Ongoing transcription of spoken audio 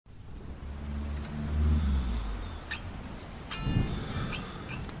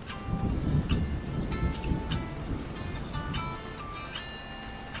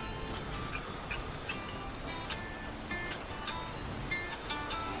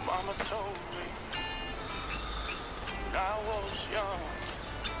Mama told me when I was young,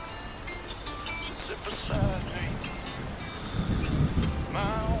 she'd sit beside me,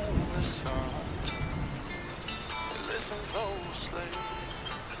 my only son, and listen closely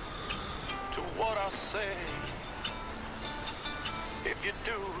to what I say. If you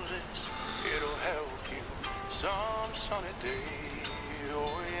do this, it'll help you some sunny day.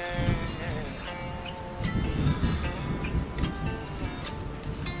 Oh yeah, yeah.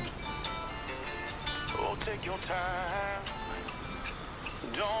 Oh, take your time,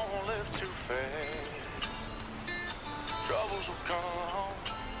 don't live too fast. Troubles will come,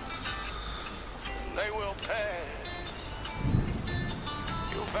 they will pass.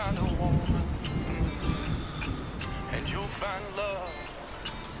 You'll find a woman, and you'll find love.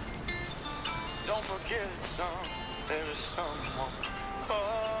 Don't forget, son, there is someone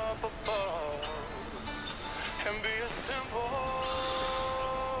up above. And be a simple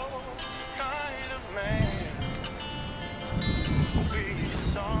kind of man. Be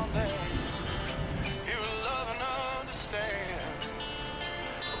something you love and understand.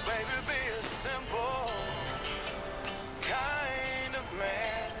 Baby, be a simple kind of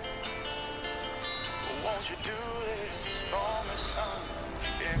man. Won't you do this for me, son,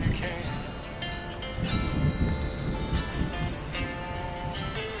 if you can?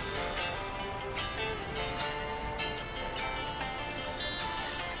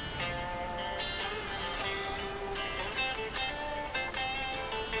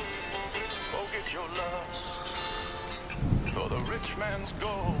 Forget your lust for the rich man's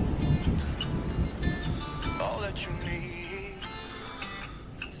gold. All that you need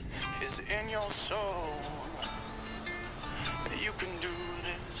is in your soul. You can do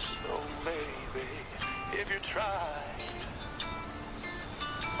this, oh baby, if you try.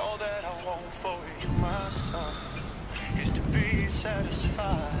 All that I want for you, my son, is to be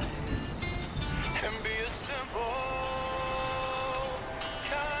satisfied and be a simple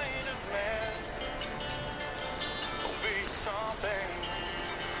kind of man. Be something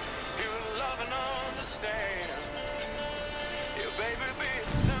you love and understand. Yeah, baby, be a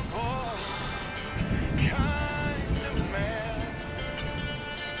simple kind of man.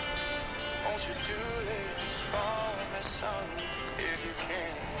 Won't you do this for me, son, if you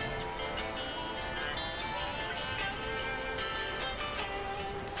can?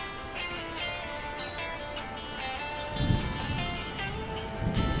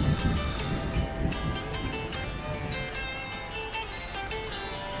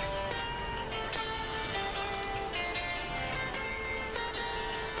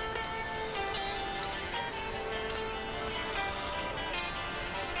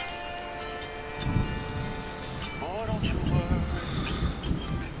 Boy, don't you worry,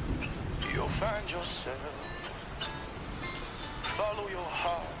 you'll find yourself. Follow your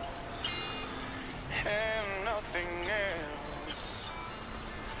heart and nothing else.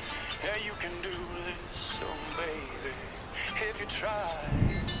 Yeah, you can do this, oh baby, if you try.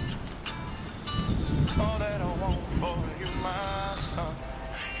 All that I want for you, my son,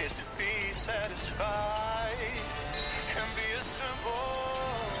 is to be satisfied and be a simple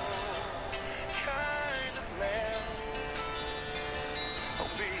kind of man. Oh,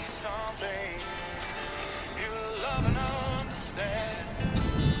 be something you love and understand.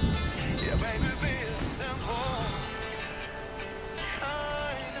 Yeah, baby, be a simple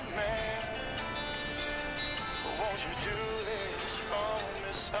kind of man. Won't you do this for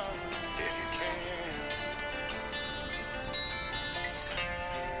me, son, if you can?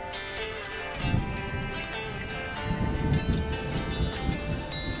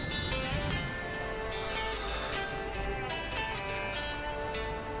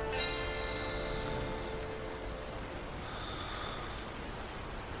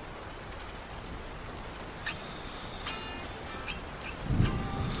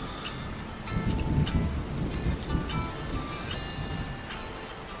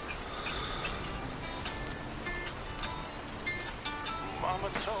 Mama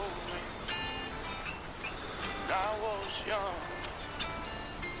told me when I was young,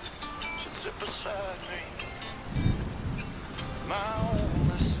 she'd sit beside me, my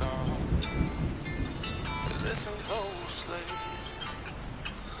only son, and listen closely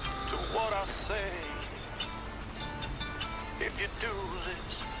to what I say. If you do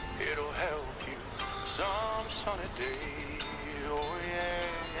this, it'll help you some sunny day. Oh yeah,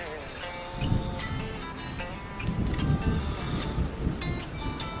 yeah.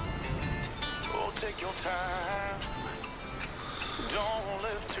 Take your time, don't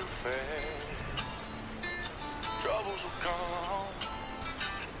live too fast. Troubles will come,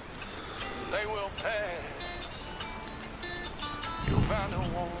 they will pass. You'll find a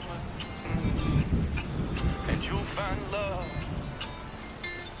woman, and you'll find love.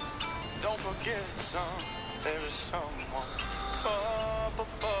 Don't forget, son, there is someone up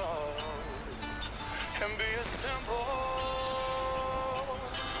above. And be a simple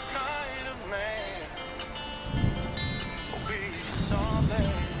kind of man. Be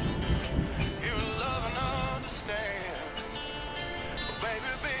something you love and understand.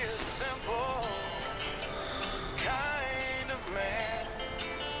 Baby, be a simple kind of man.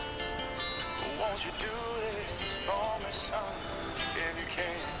 Won't you do this for me, son, if you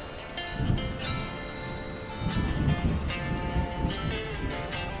can?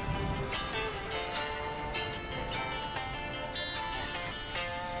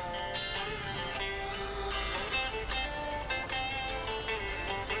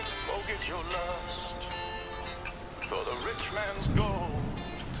 Forget your lust for the rich man's gold.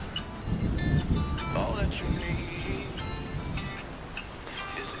 All that you need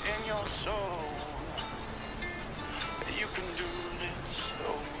is in your soul. You can do this,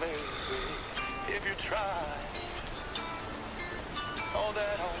 oh baby, if you try. All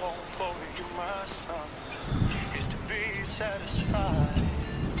that I want for you, my son, is to be satisfied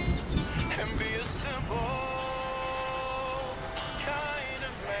and be a simple kind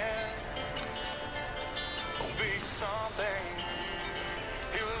of man. Be something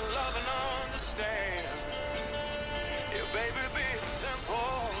you love and understand. Yeah, baby, be a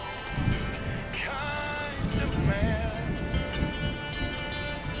simple kind of man.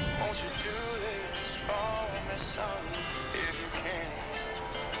 Won't you do this for me, son, if you can?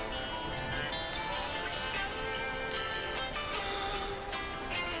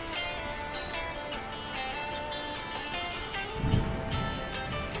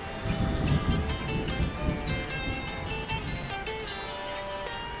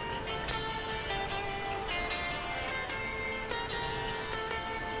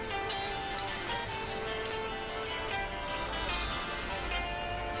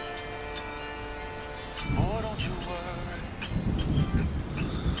 Boy, don't you worry,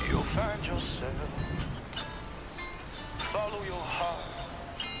 you'll find yourself. Follow your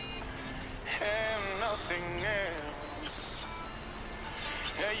heart and nothing else.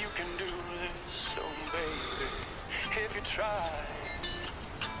 Yeah, you can do this, oh baby, if you try.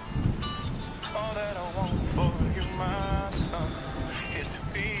 All that I want for you, my son, is to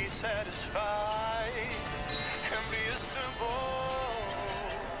be satisfied and be a simple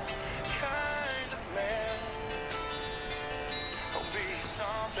kind of man. Oh, be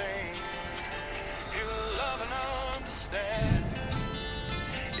something you love and understand.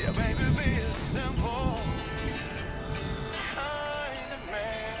 Yeah, baby, be a simple kind of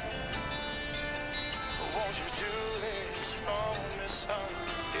man. Won't you do this for me, son,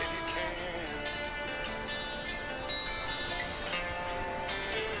 if you can?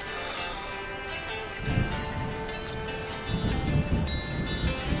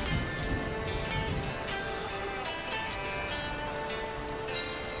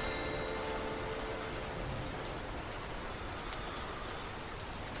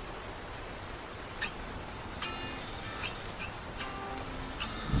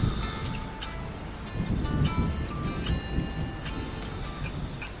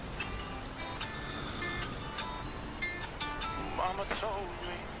 Mama told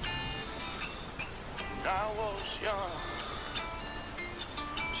me when I was young,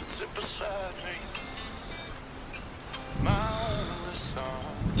 she'd sit beside me, my only son.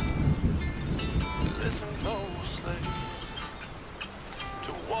 Listen closely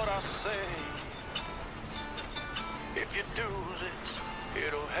to what I say. If you do this,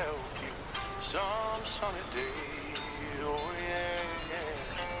 it'll help you some sunny day. Oh yeah, yeah.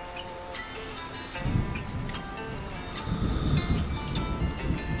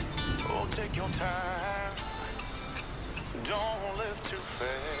 Oh, take your time, don't live too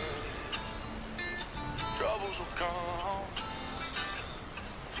fast. Troubles will come,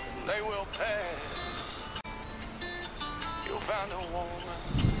 they will pass. You'll find a woman,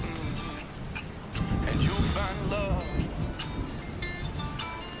 and you'll find love.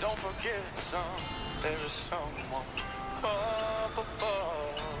 Don't forget, son, there is someone up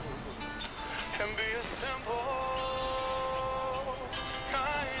above. And be a simple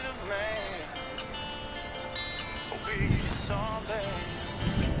kind of man. Be something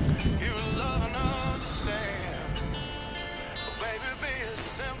you love and understand. Baby, be a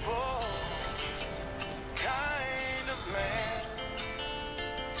simple kind of man.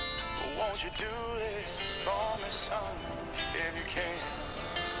 Won't you do this for me, son, if you can?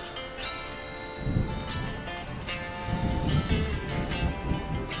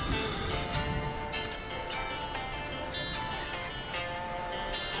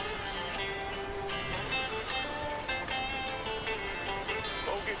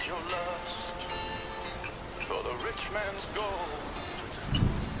 lust for the rich man's gold.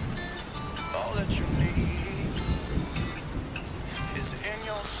 All that you need is in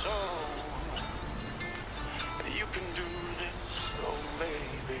your soul. You can do this, oh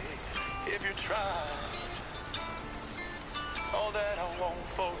baby, if you try. All that I want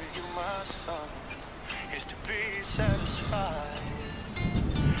for you, my son, is to be satisfied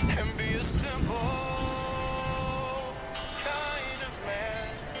and be a simple kind of man.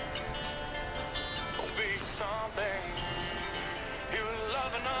 Don't be something you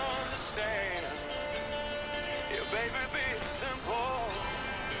love and understand. Yeah, baby, be a simple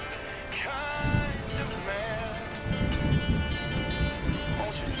kind of man.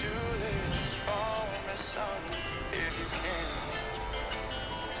 Won't you do this for me, son, if you can?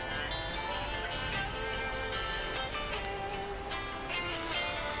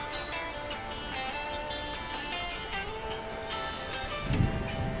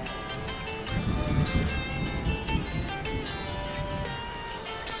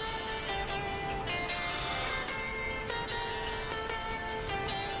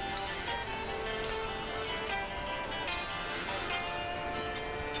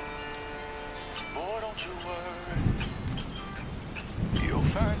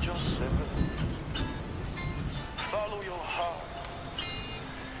 Find yourself, follow your heart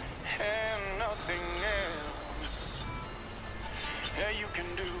and nothing else. Yeah, you can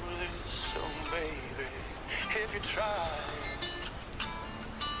do this, oh baby, if you try.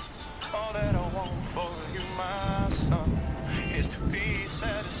 All that I want for you, my son, is to be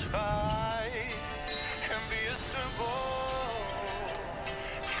satisfied and be a simple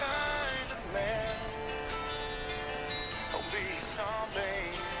kind of man. Don't be something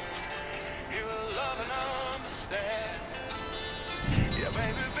you love and understand. Yeah,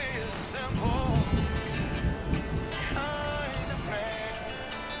 baby, be a simple kind of man.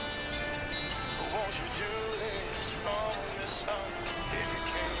 Won't you do this for me, son, if you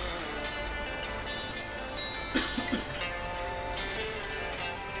can?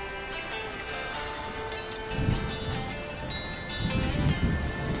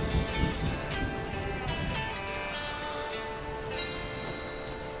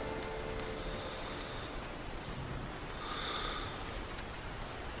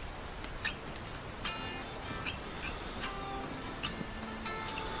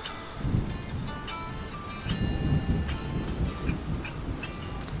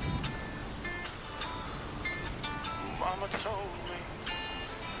 Mama told me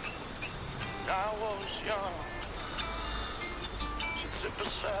when I was young, she'd sit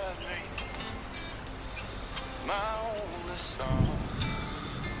beside me, my only son,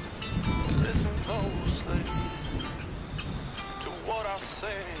 and listen closely to what I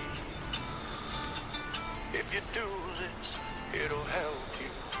say. If you do this, it'll help you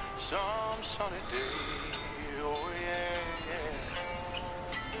some sunny day. Oh yeah, yeah.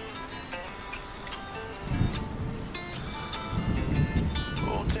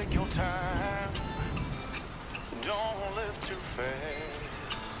 Oh, take your time, don't live too fast.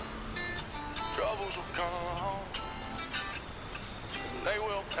 Troubles will come, and they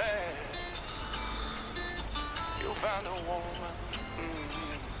will pass. You'll find a woman,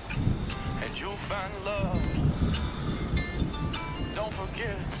 and you'll find love. Don't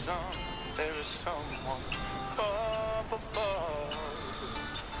forget, son, there is someone up above.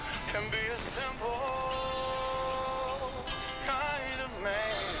 And be a simple kind of man.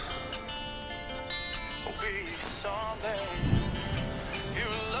 Be something you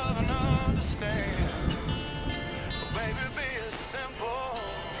love and understand. Baby, be a simple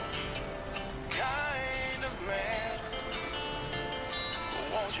kind of man.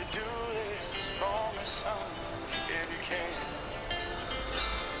 Won't you do this for me, son, if you can?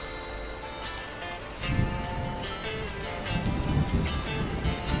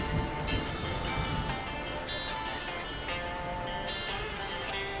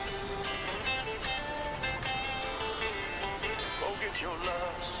 Your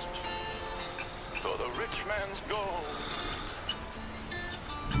lust for the rich man's gold.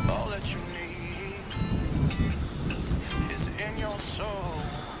 All that you need is in your soul.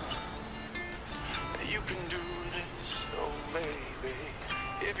 You can do this, oh baby,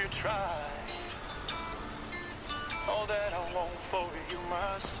 if you try. All that I want for you,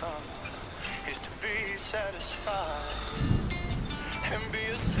 my son, is to be satisfied and be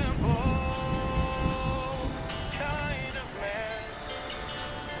a simple kind of man.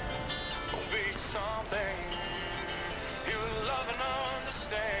 Be something you love and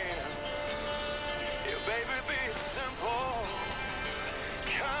understand. Yeah, baby, be a simple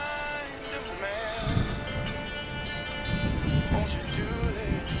kind of man. Won't you do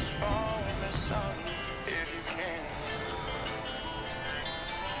this for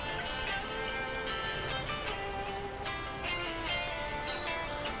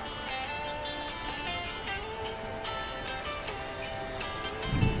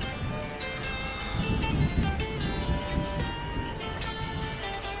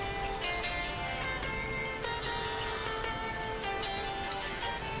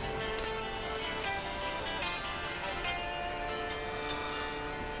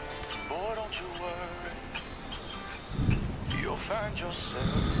find yourself,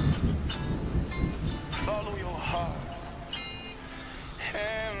 follow your heart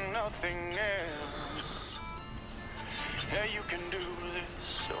and nothing else. Yeah, you can do this,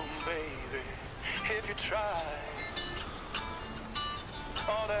 so baby, if you try.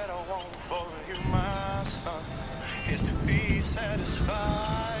 All that I want for you, my son, is to be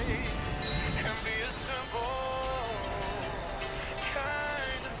satisfied and be a simple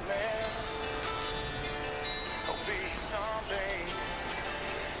kind of man. Or be something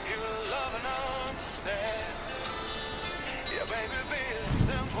you love and understand. Yeah, baby, be a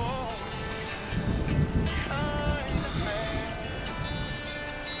simple kind of man.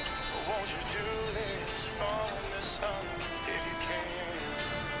 Won't you do this for me, son, if you can?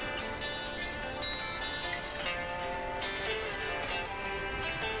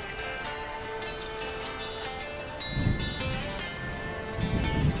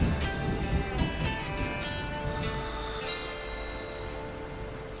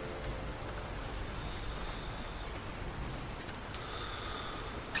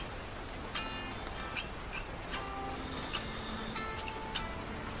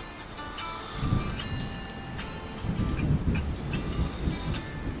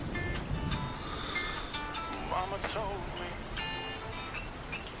 Mama told me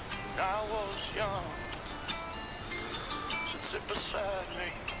when I was young, she'd sit beside me,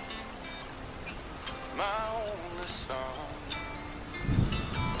 my only son,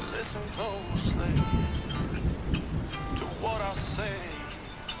 and listen closely to what I say.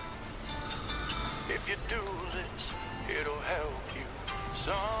 If you do this, it'll help you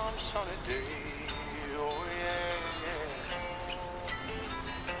some sunny day. Oh yeah, yeah.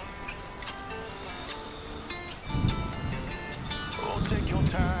 Oh, take your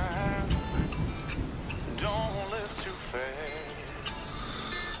time, don't live too fast.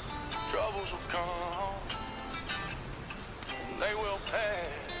 Troubles will come, they will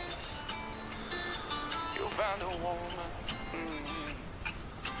pass. You'll find a woman,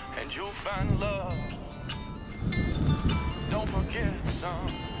 and you'll find love. Don't forget,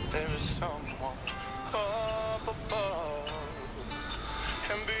 son, there is someone up above.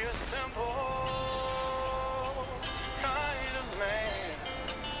 And be a simple kind of man.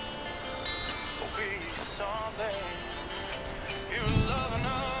 Be something you love and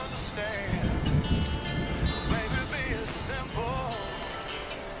understand. Maybe be a simple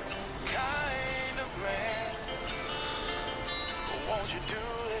kind of man. Won't you do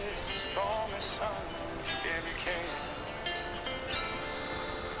this for me, son, if you can?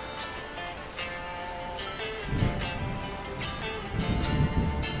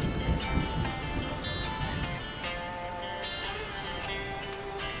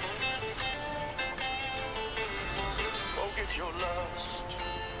 Forget your lust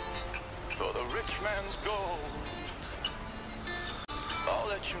for the rich man's gold. All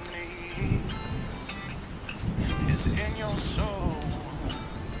that you need is in your soul.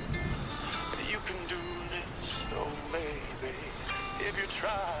 You can do this, oh baby, if you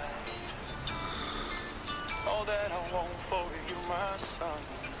try. All that I want for you, my son,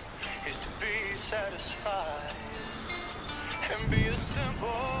 is to be satisfied and be a simple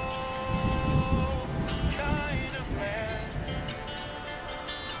kind of man.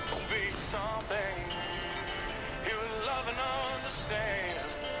 Be something you love and understand.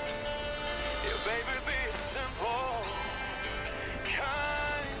 Yeah, baby, be a simple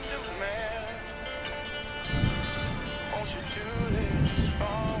kind of man. Won't you do this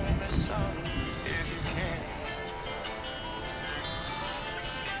for me, son, if you can?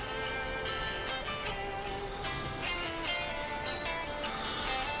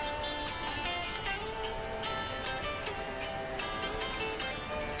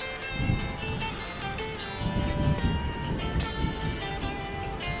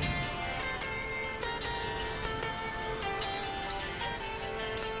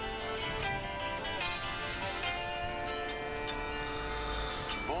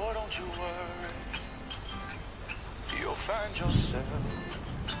 Boy, don't you worry, you'll find yourself.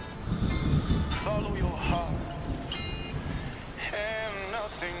 Follow your heart and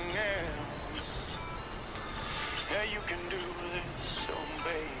nothing else. Yeah, you can do this, oh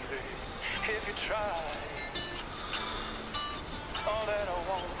baby, if you try. All that I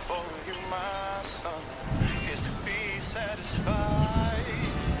want for you, my son, is to be satisfied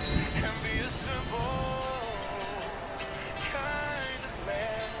and be a simple kind of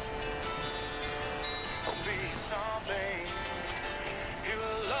man. Or be something you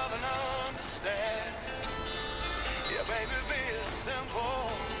love and understand. Yeah, baby, be a simple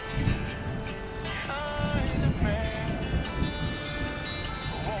kind of man.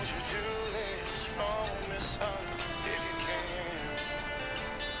 Won't you do this for me, son, if you can?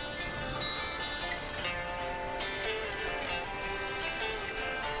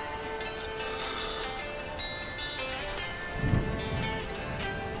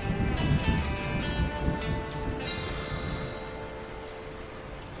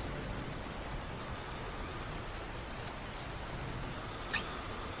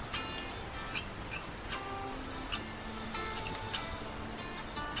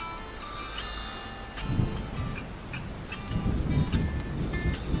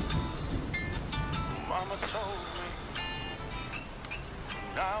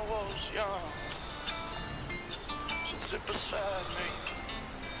 I was young, she'd sit beside me,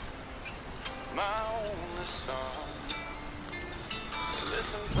 my only son.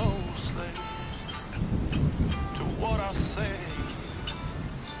 Listen closely to what I say.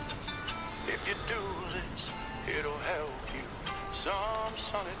 If you do this, it'll help you some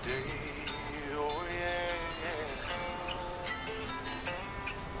sunny day. Oh yeah, yeah.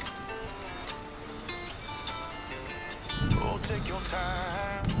 Oh, take your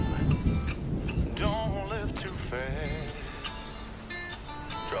time, don't live too fast.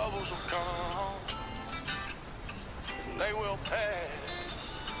 Troubles will come, they will pass.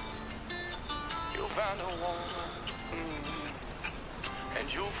 You'll find a woman,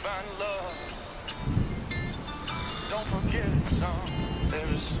 and you'll find love. Don't forget, son, there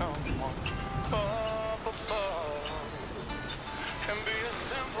is someone up above. And be a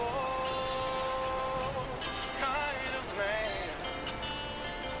simple kind of man.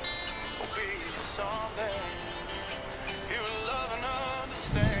 Be something you love and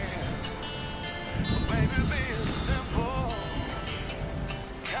understand. Baby, be a simple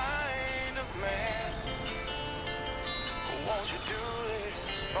kind of man. Won't you do this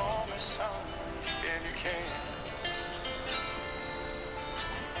for me, son, if you can?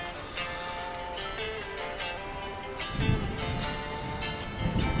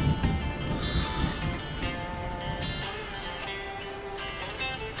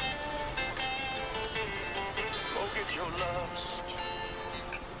 Forget your lust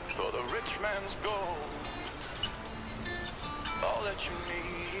for the rich man's gold. All that you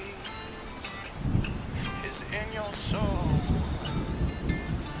need is in your soul.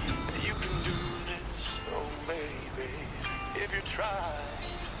 You can do this, oh baby, if you try.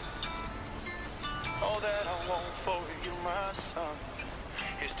 All that I want for you, my son,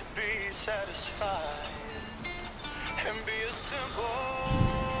 is to be satisfied and be a simple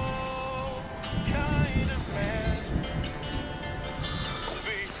kind of man.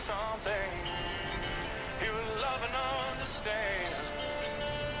 Be something you love and understand.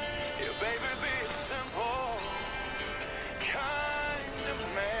 Yeah, baby, be a simple kind of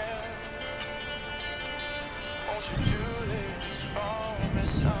man. Won't you do this for me,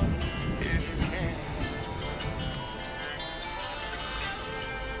 son, if you can?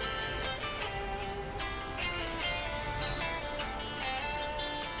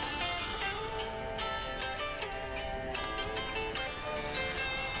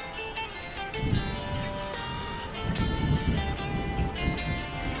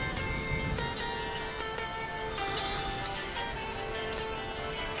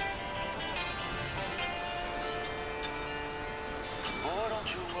 Boy, don't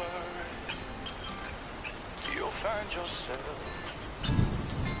you worry, you'll find yourself.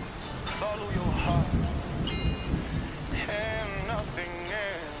 Follow your heart and nothing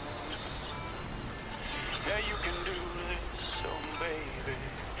else. Yeah, you can do this, oh baby,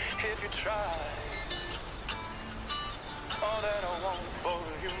 if you try. All that I want for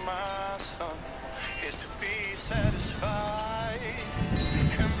you, my son, is to be satisfied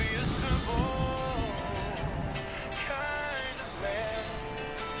and be a simple kind of man.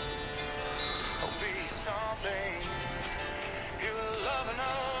 Oh, be something you love and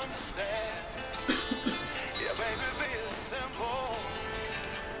understand. Yeah, baby, be a simple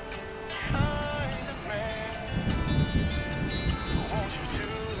kind of man. Won't you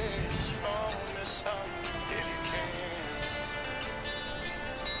do this for me, son, if you can?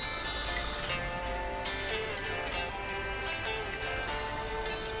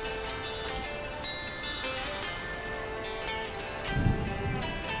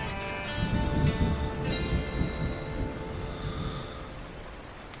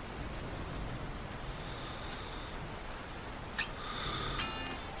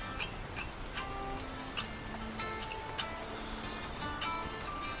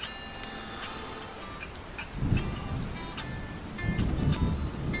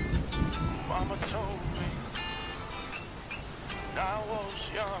 Mama told me when I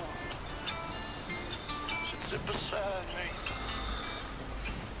was young, she'd sit beside me,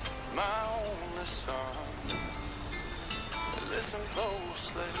 my only son. Listen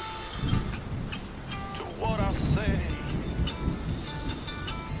closely to what I say.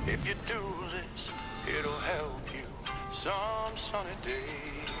 If you do this, it'll help you some sunny day.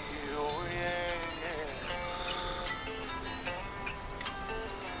 Oh yeah, yeah.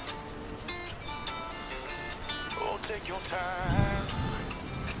 Oh, take your time,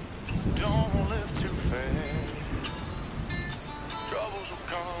 don't live too fast. Troubles will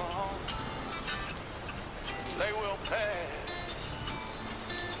come, they will pass.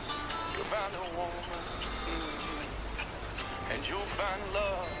 You'll find a woman, and you'll find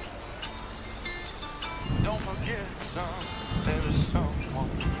love. Don't forget, son, there is someone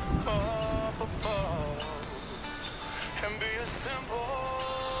up above. And be a simple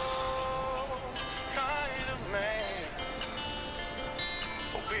kind of man.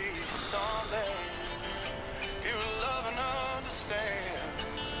 Or be something you love and understand.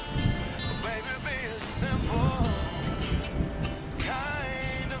 But baby, be a simple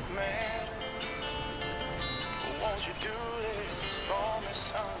kind of man. Won't you do this for me,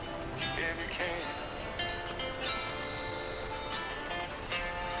 son, if you can?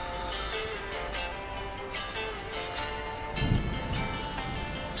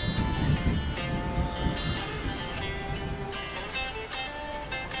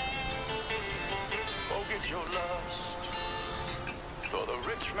 Forget your lust for the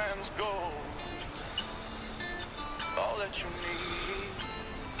rich man's gold. All that you need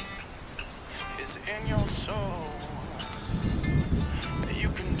is in your soul. You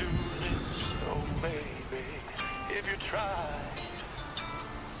can do this, oh baby, if you try.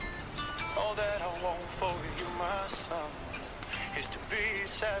 All that I want for you, my son, is to be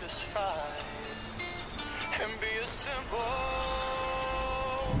satisfied and be a simple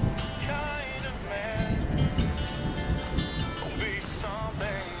kind of man. Be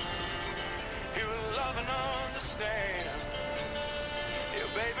something you love and understand. Yeah,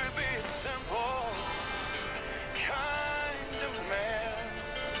 baby, be a simple kind of man.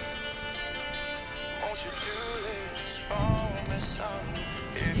 Won't you do this for me, son,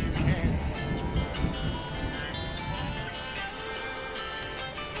 if you can?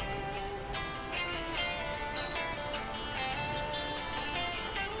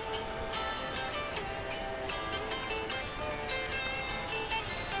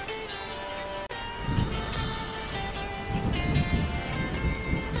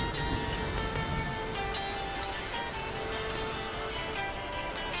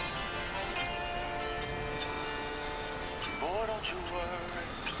 Boy, don't you worry,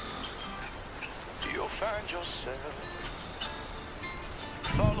 you'll find yourself.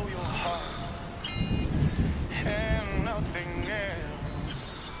 Follow your heart and nothing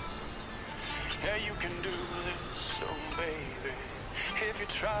else. Yeah, you can do this, oh baby, if you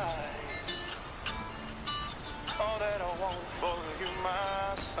try. All that I want for you,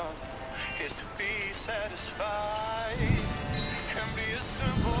 my son, is to be satisfied and be a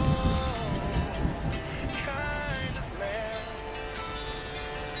simple kind of man.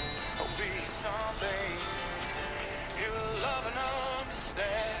 Or be something you love and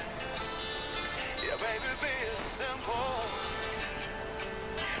understand. Yeah, baby, be a simple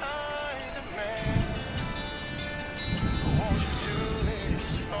kind of man. Won't you do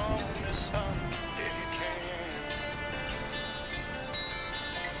this for me, son, if you can?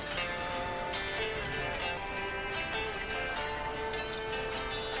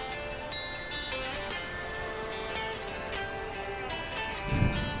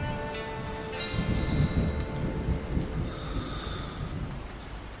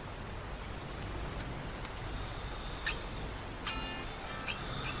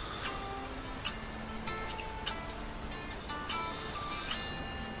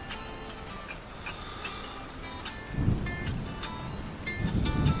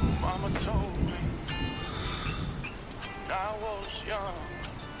 Mama told me when I was young,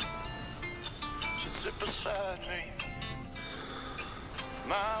 she'd sit beside me,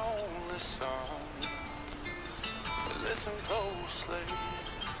 my only son. Listen closely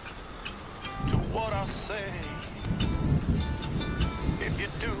to what I say. If you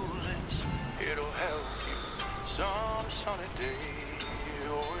do this, it'll help you some sunny day.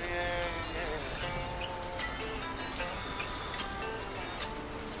 Oh yeah, yeah.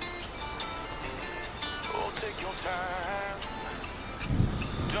 Oh, take your time,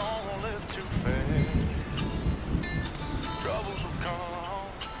 don't live too fast. Troubles will come,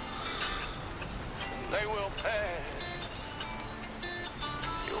 they will pass.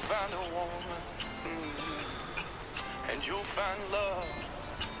 You'll find a woman, and you'll find love.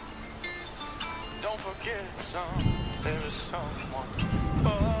 Don't forget, son, there is someone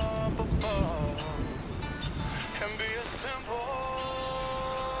up above. And be a simple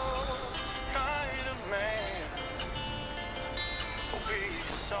kind of man. Or be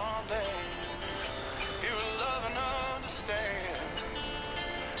something you love and understand.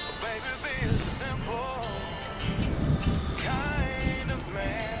 But baby, be a simple kind of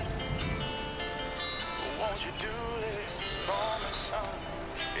man. Won't you do this for me, son,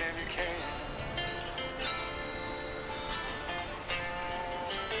 if you can?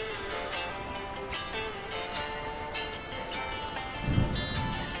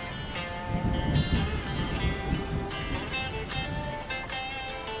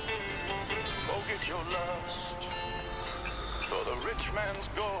 your lust for the rich man's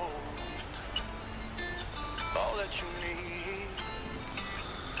gold. All that you need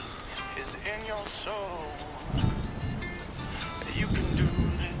is in your soul. You can do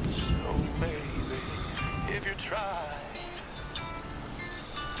this, oh baby, if you try.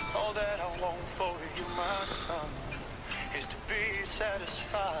 All that I want for you, my son, is to be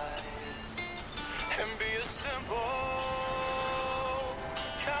satisfied and be a simple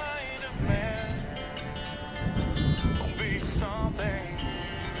kind of man. Don't be something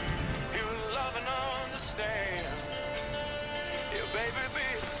you love and understand. Yeah, baby, be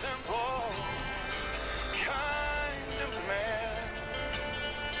a simple kind of man.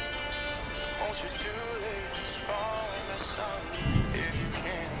 Won't you do this for me, son, if you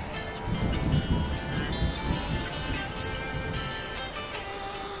can?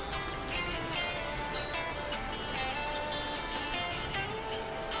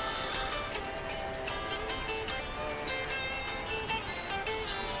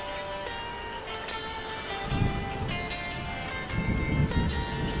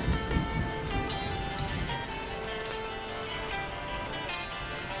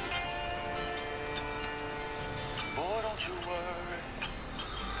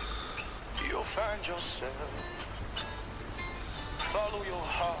 Find yourself, follow your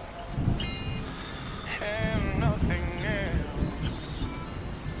heart and nothing else.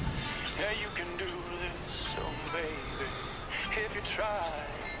 Yeah, you can do this, oh baby, if you try.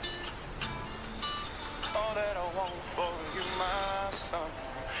 All that I want for you, my son,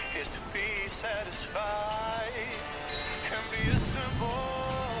 is to be satisfied and be a simple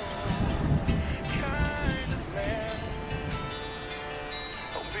kind of man.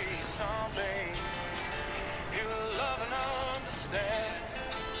 Don't be something you love and understand.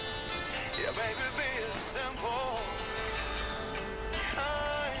 Yeah, baby, be a simple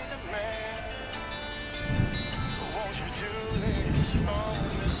kind of man. Won't you do this for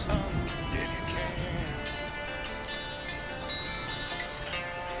me, son, if you can?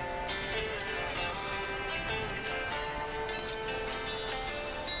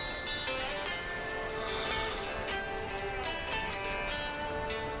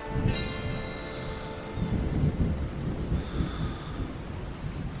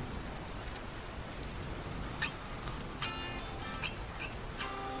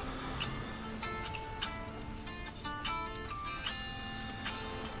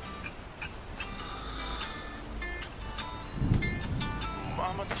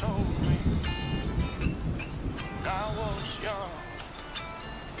 Mama told me when I was young,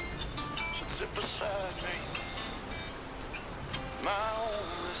 she'd sit beside me, my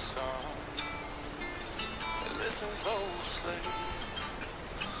only son, and listen closely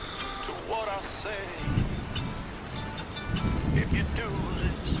to what I say. If you do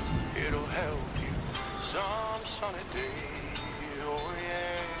this, it'll help you some sunny day. Oh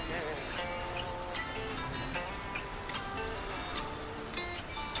yeah, yeah.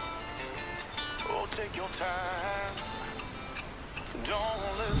 Oh, take your time, don't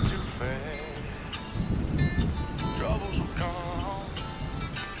live too fast. Troubles will come,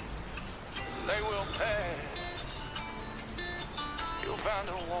 they will pass. You'll find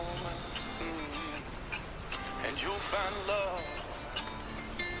a woman, and you'll find love.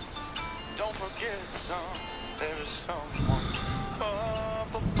 Don't forget, son, there is someone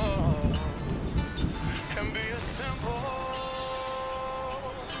up above. And be a simple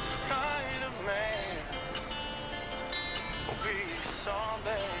kind of man. Be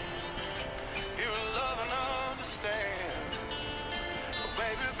something you love and understand.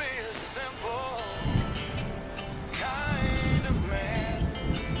 Baby, be a simple kind of man.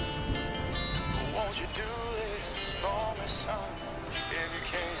 Won't you do this for me, son, if you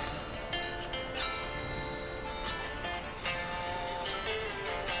can?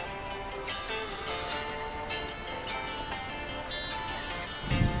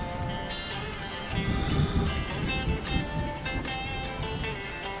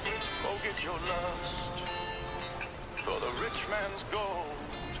 Your lust for the rich man's gold.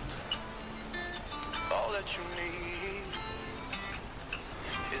 All that you need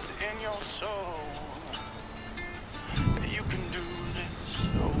is in your soul. You can do this,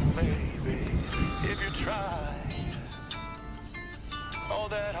 oh baby, if you try. All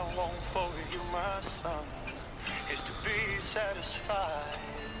that I want for you, my son, is to be satisfied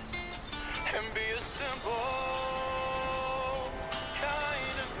and be a simple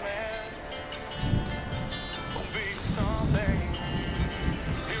kind of man. Something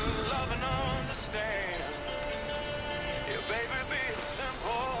you love and understand. Yeah, baby, be a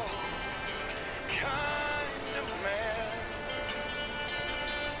simple kind of man.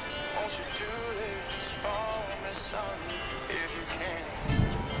 Won't you do this for me, son, if you can?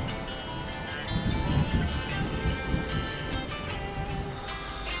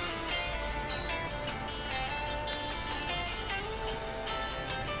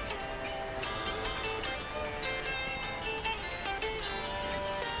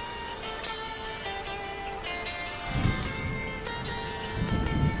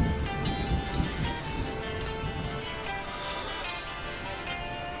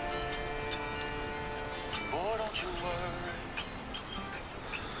 Boy, don't you worry,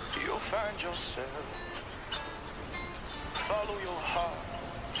 you'll find yourself. Follow your heart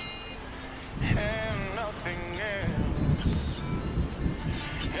and nothing else.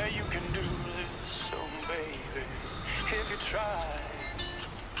 Yeah, you can do this, oh baby, if you try.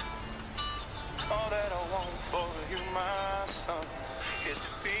 All that I want for you, my son, is to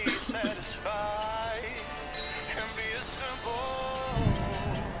be satisfied and be a simple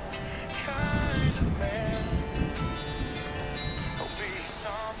kind of man. Or be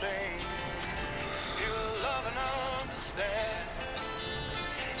something you'll love and understand.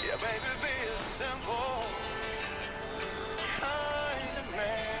 Yeah, baby, be a simple kind of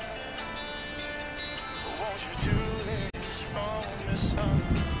man. Won't you do this for me, son,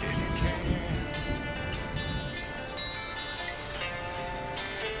 if you can?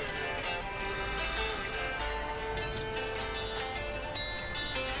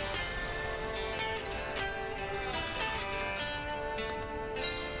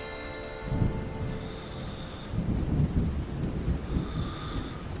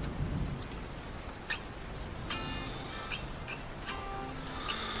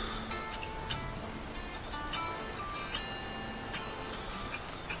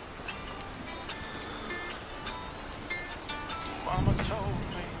 Mama told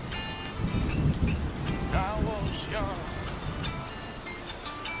me when I was young,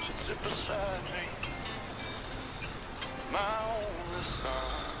 she'd sit beside me, my only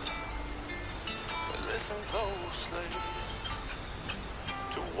son. Listen closely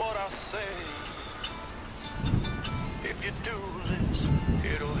to what I say. If you do this,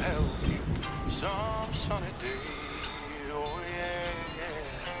 it'll help you some sunny day. Oh yeah, yeah.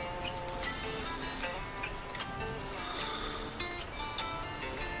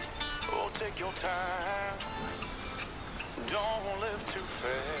 Oh, take your time, don't live too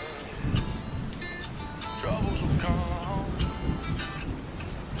fast. Troubles will come,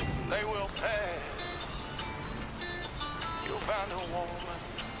 they will pass. You'll find a woman,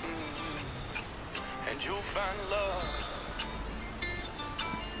 and you'll find love.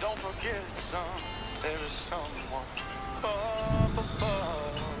 Don't forget, son, there is someone up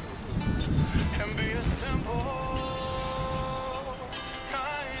above. And be a simple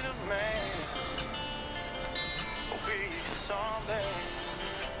kind of man. Or be something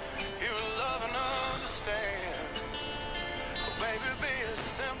you love and understand. Or baby, be a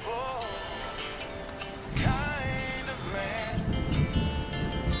simple kind of man.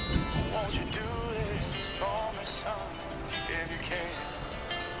 Won't you do this for me, son, if you can?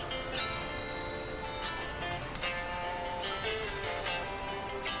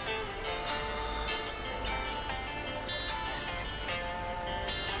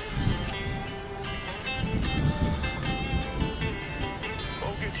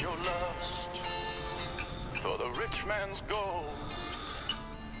 Forget your lust for the rich man's gold.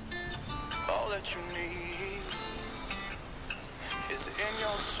 All that you need is in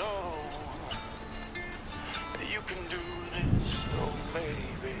your soul. You can do this, oh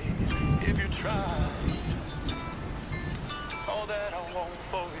baby, if you try. All that I want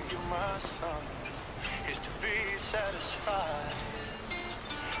for you, my son, is to be satisfied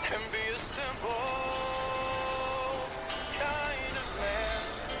and be a simple kind of man.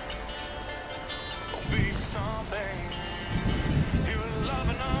 Or be something you love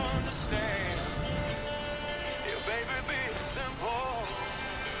and understand. Yeah, baby, be a simple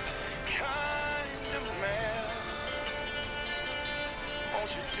kind of man.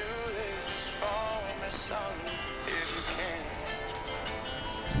 Won't you do this for me, son, if you can?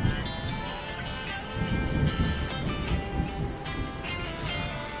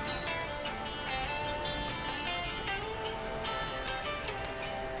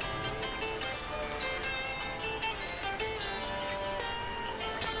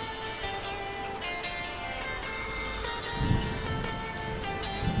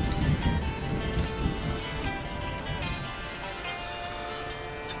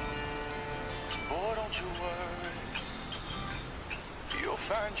 Boy, don't you worry, you'll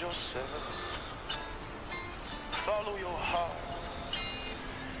find yourself. Follow your heart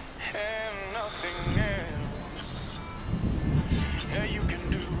and nothing else. Yeah, you can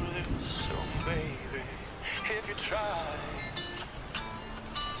do this, try.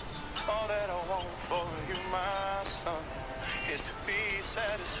 All that I want for you, my son, is to be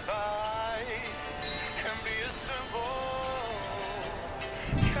satisfied and be a simple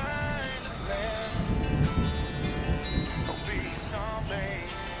kind of man. Don't be something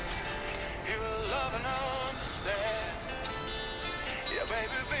you will love and understand. Yeah,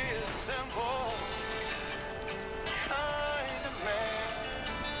 baby, be a simple kind of man.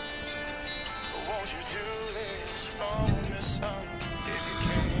 Won't you do this for me, son, if you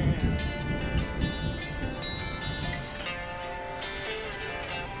can?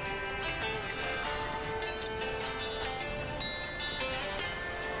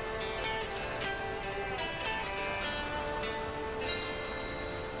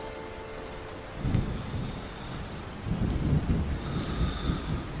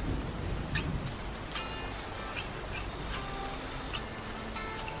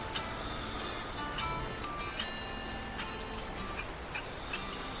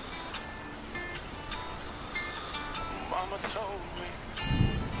 Mama told me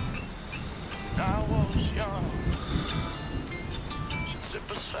when I was young, she'd sit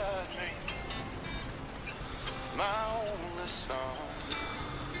beside me, my only son,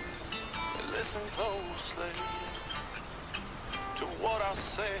 and listen closely to what I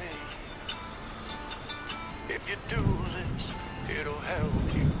say. If you do this, it'll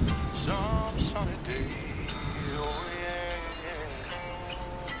help you some sunny day. Oh yeah, yeah.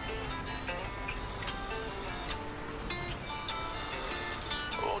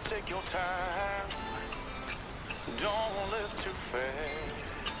 Oh, take your time, don't live too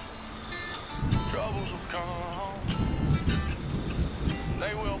fast. Troubles will come,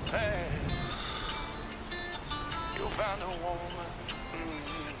 they will pass. You'll find a woman,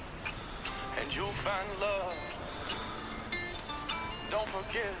 and you'll find love. Don't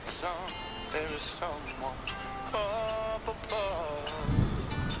forget, son, there is someone up above.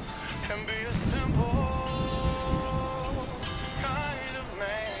 And be a simple kind of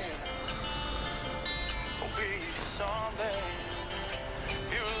man. Be something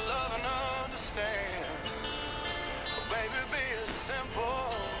you love and understand. Baby, be a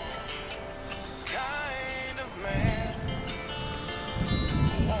simple kind of man.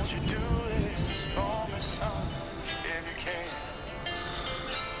 Won't you do this for me, son, if you can?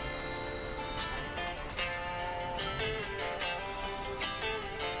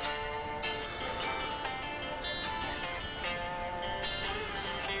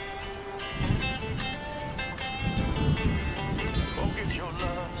 Forget your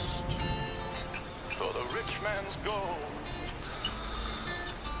lust for the rich man's gold.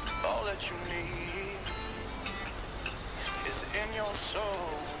 All that you need is in your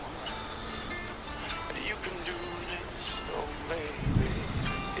soul. You can do this, oh baby,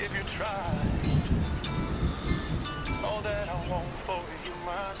 if you try. All that I want for you,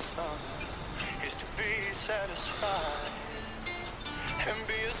 my son, is to be satisfied and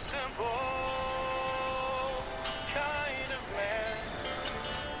be a simple kind of man.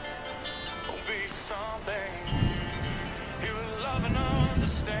 Be something you love and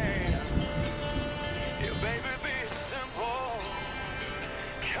understand. Yeah, baby, be a simple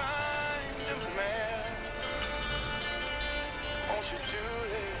kind of man. Won't you do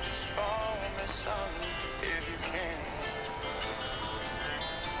this for me, son, if you can?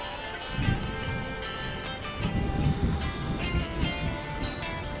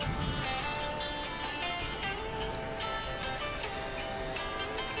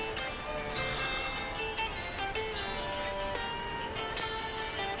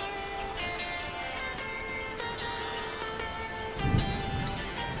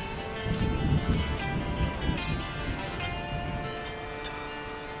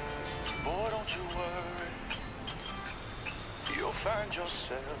 Boy, don't you worry, you'll find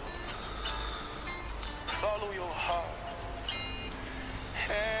yourself. Follow your heart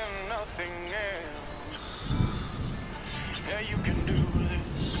and nothing else. Yeah, you can do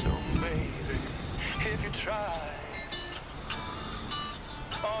this, oh baby, if you try.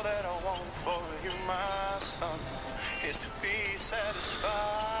 All that I want for you, my son, is to be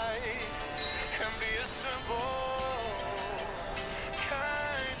satisfied and be a simple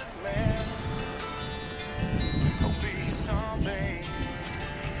kind of man. Don't be something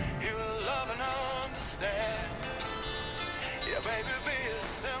you love and understand. Yeah, baby, be a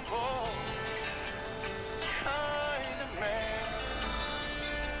simple kind of man.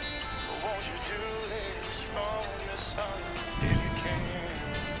 Won't you do this for me, son, if you can?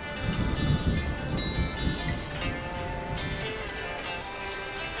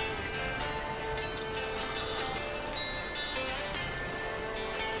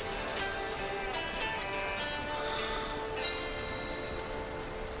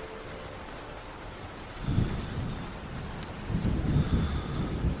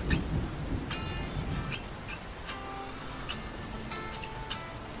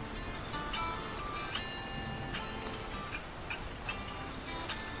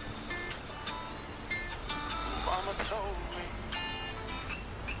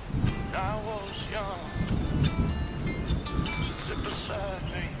 beside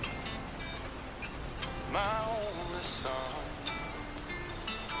me, my only son.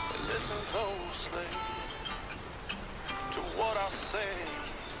 Listen closely to what I say.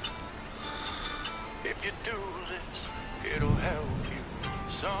 If you do this, it'll help you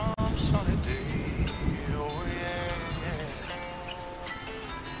some sunny day. Oh yeah, yeah.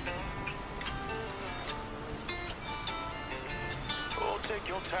 Oh, take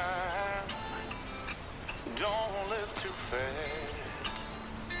your time. Don't live too fast.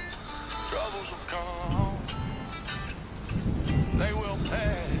 Troubles will come, they will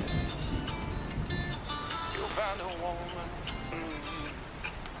pass. You'll find a woman,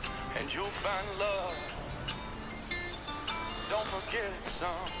 and you'll find love. Don't forget,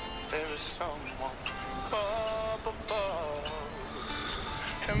 son, there is someone up above.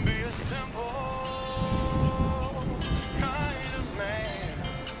 And be a simple kind of man.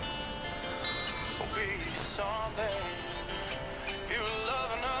 Be something you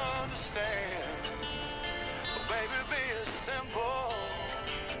love and understand. Oh, baby, be a simple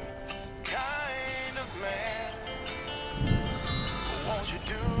kind of man. Won't you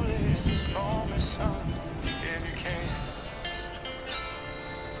do this for me, son, if you can?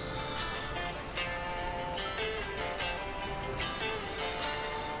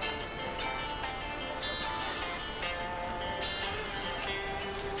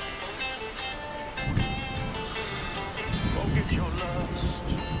 Forget your lust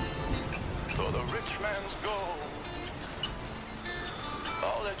for the rich man's gold.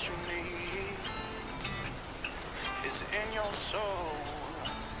 All that you need is in your soul.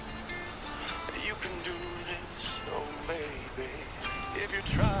 You can do this, oh baby, if you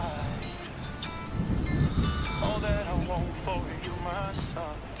try. All that I want for you, my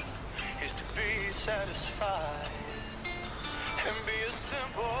son, is to be satisfied and be a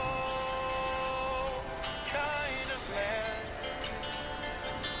simple kind of man.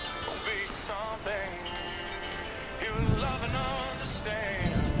 Be something you love and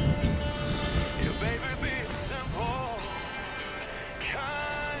understand. Yeah, baby, be a simple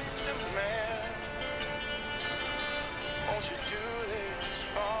kind of man. Won't you do this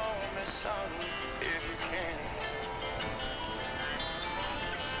for me, son, if you can?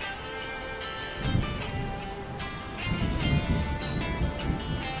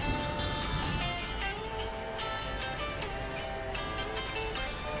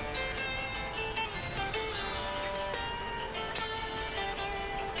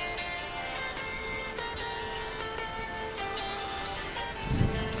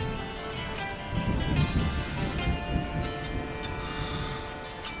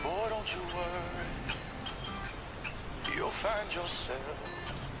 Find yourself,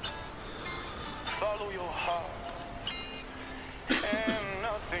 follow your heart and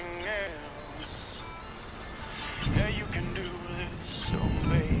nothing else. Yeah, you can do this, oh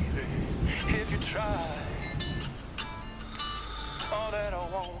baby, if you try. All that I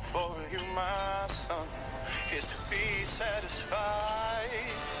want for you, my son, is to be satisfied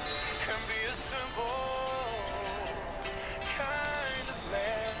and be a simple kind of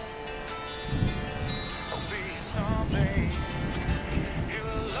man. Don't be something you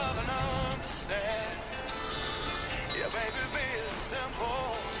love and understand. Yeah, baby, be a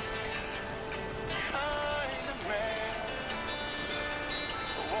simple kind of man.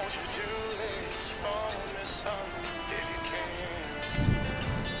 Won't you do this for me, son, if you can?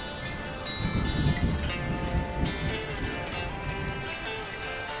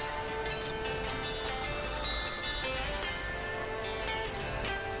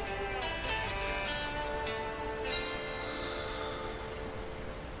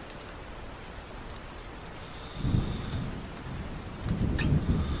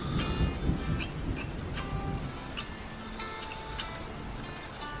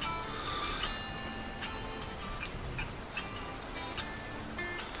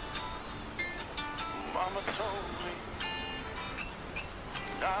 Mama told me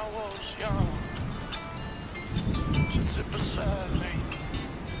when I was young, she'd sit beside me,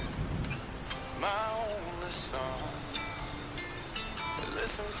 my only son.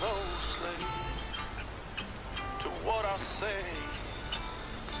 Listen closely to what I say.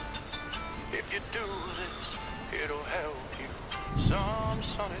 If you do this, it'll help you some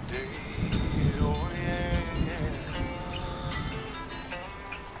sunny day. Oh yeah, yeah.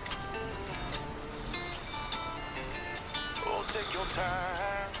 Oh, take your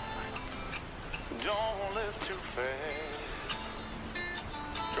time, don't live too fast.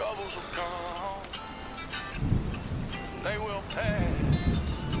 Troubles will come, they will pass.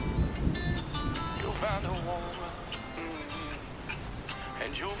 You'll find a woman,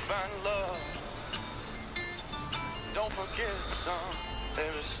 and you'll find love. Don't forget, son,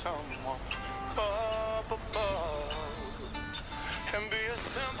 there is someone up above. And be a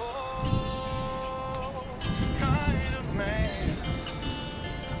simple kind of man.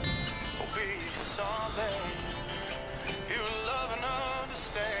 Or be something you love and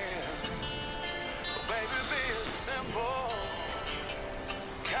understand. Oh, baby, be a simple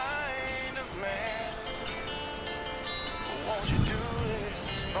kind of man. Won't you do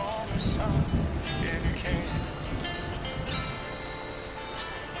this for me, son, if you can?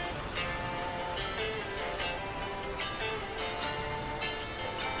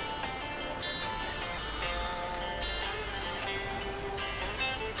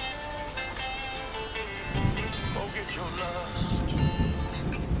 Forget your lust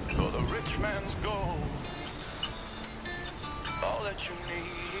for the rich man's gold. All that you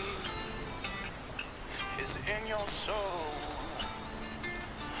need is in your soul.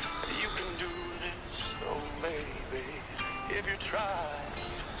 You can do this, oh baby, if you try.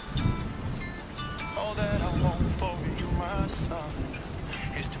 All that I want for you, my son,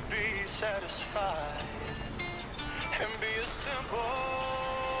 is to be satisfied and be a simple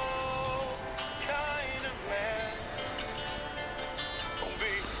kind of man. Don't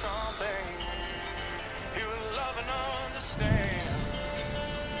be something you love and understand.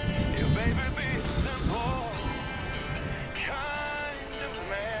 Yeah, baby, be a simple kind of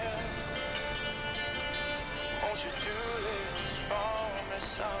man. Won't you do this for me,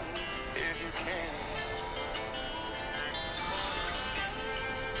 son, if you can?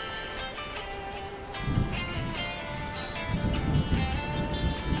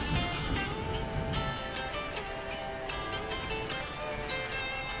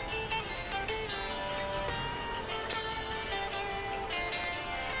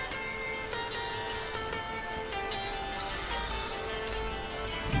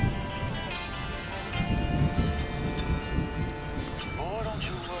 Boy, don't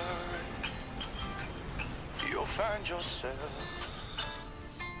you worry, you'll find yourself.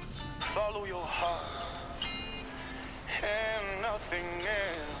 Follow your heart and nothing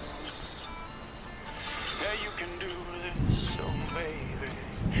else. Yeah, you can do this, oh baby,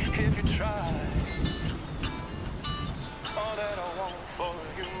 if you try. All that I want for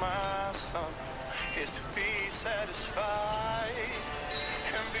you, my son, is to be satisfied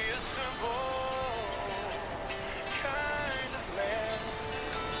and be a simple kind of man.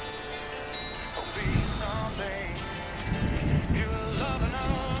 Don't be something you love and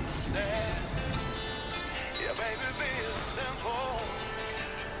understand. Yeah, baby, be a simple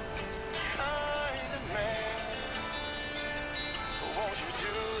kind of man. Won't you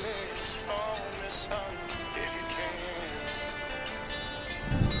do this for me, son, if you can?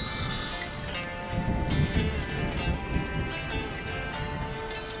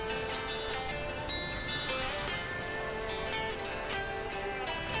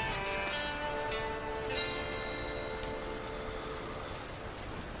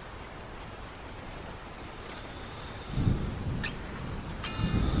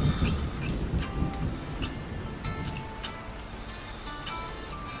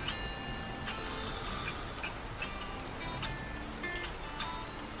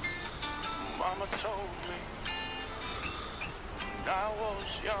 Mama told me when I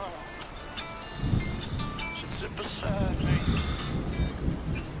was young, she'd sit beside me,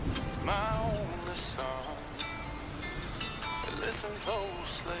 my only son, and listen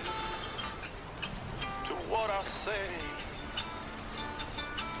closely to what I say.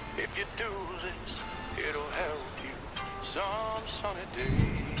 If you do this, it'll help you some sunny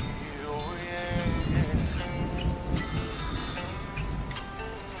day. Oh yeah, yeah.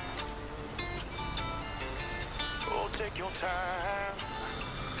 Oh, take your time,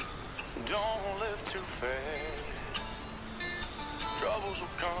 don't live too fast. Troubles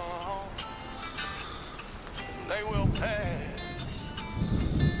will come, they will pass.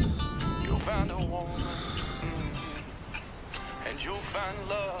 You'll find a woman, and you'll find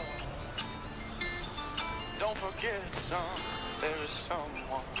love. Don't forget, son, there is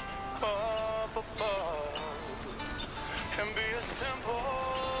someone up above. And be a simple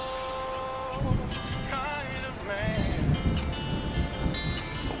kind of man.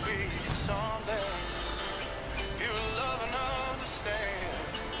 Be something you love and understand.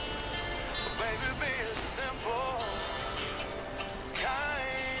 Baby, be a simple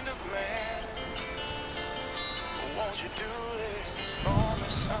kind of man. Won't you do this for me,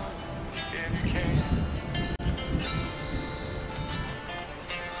 son, if you can?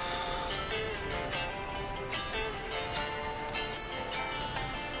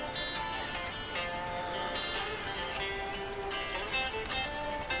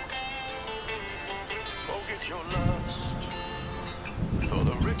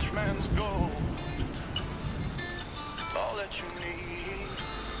 rich man's gold. All that you need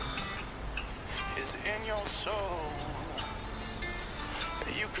is in your soul.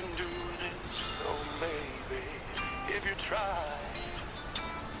 You can do this, oh baby, if you try.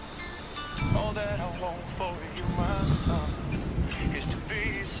 All that I want for you, my son, is to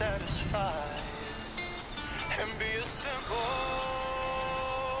be satisfied and be a simple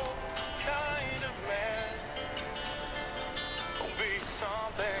kind of man. Don't be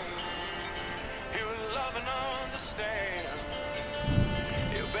something you love and understand.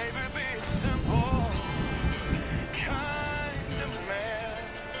 Yeah, baby, be a simple kind of man.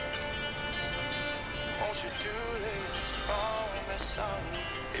 Won't you do this for me, son,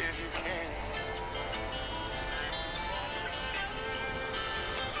 if you can?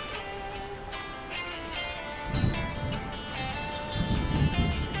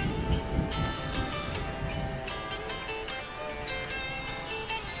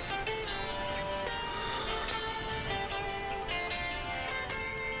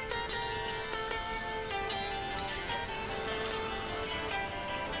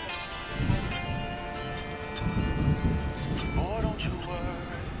 Boy, don't you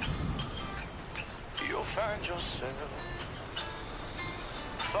worry, you'll find yourself.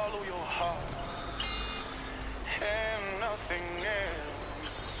 Follow your heart and nothing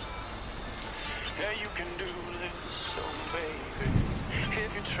else. Yeah, you can do this, oh baby, if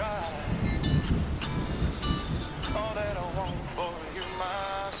you try. All that I want for you,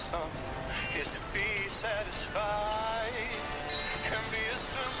 my son, is to be satisfied and be a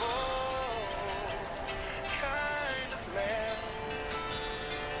simple kind of man.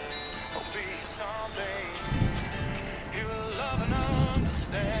 Or be something you love and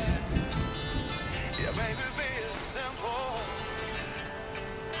understand. Yeah, baby, be a simple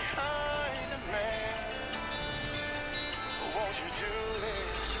kind of man. Won't you do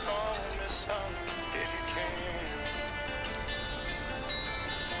this for me, son, if you can?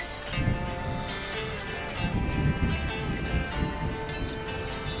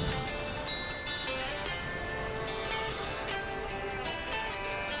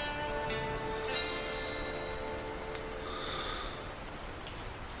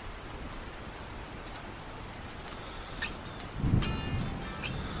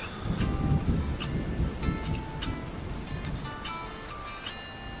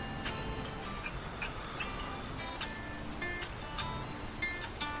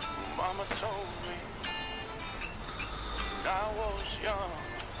 Mama told me when I was young,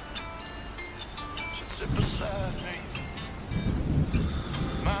 she'd sit beside me,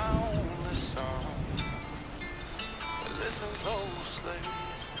 my only son. Listen closely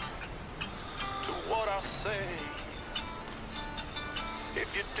to what I say.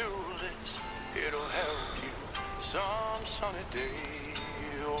 If you do this, it'll help you some sunny day.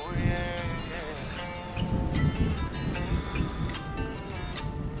 Oh yeah, yeah.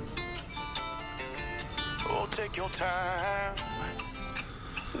 Oh, take your time,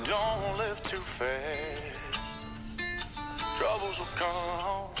 don't live too fast. Troubles will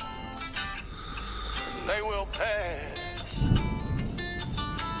come, they will pass.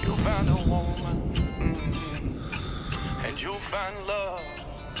 You'll find a woman, and you'll find love.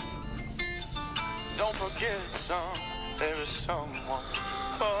 Don't forget, son, there is someone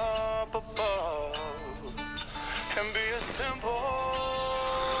up above. And be a simple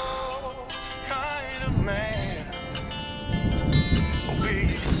kind of man. Be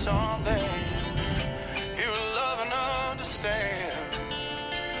something you love and understand.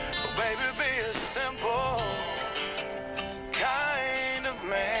 Baby, be a simple kind of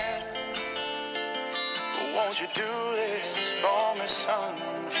man. Won't you do this for me, son,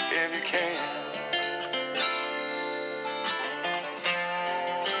 if you can?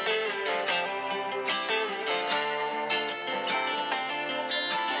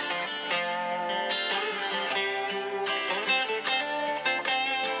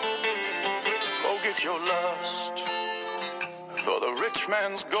 Forget your lust for the rich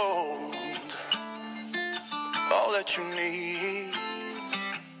man's gold. All that you need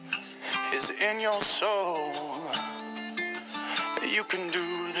is in your soul. You can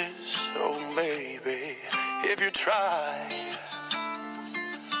do this, oh baby, if you try.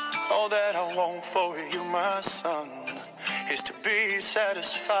 All that I want for you, my son, is to be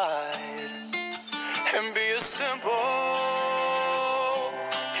satisfied and be a simple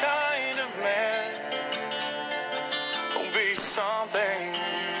kind of man. Don't be something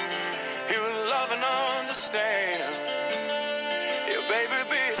you love and understand. Yeah, baby,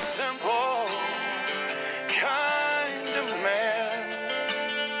 be a simple kind of man.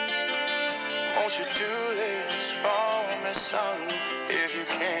 Won't you do this for me, son, if you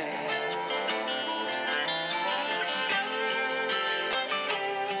can?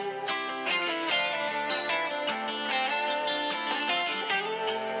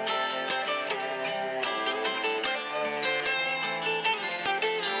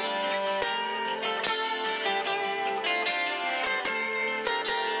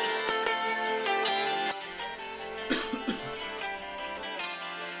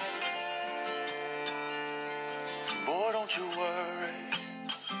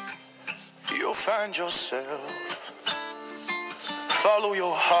 find yourself, follow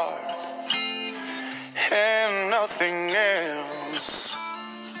your heart and nothing else.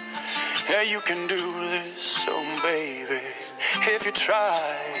 Yeah, you can do this, oh baby, if you try.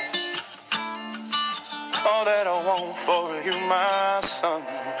 All that I want for you, my son,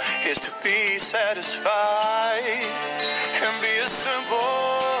 is to be satisfied and be a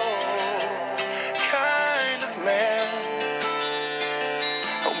simple kind of man.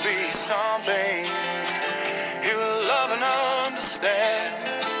 Oh, be something you love and understand.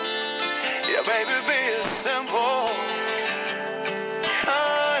 Yeah, baby, be a simple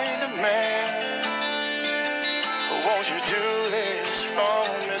kind of man. Won't you do this for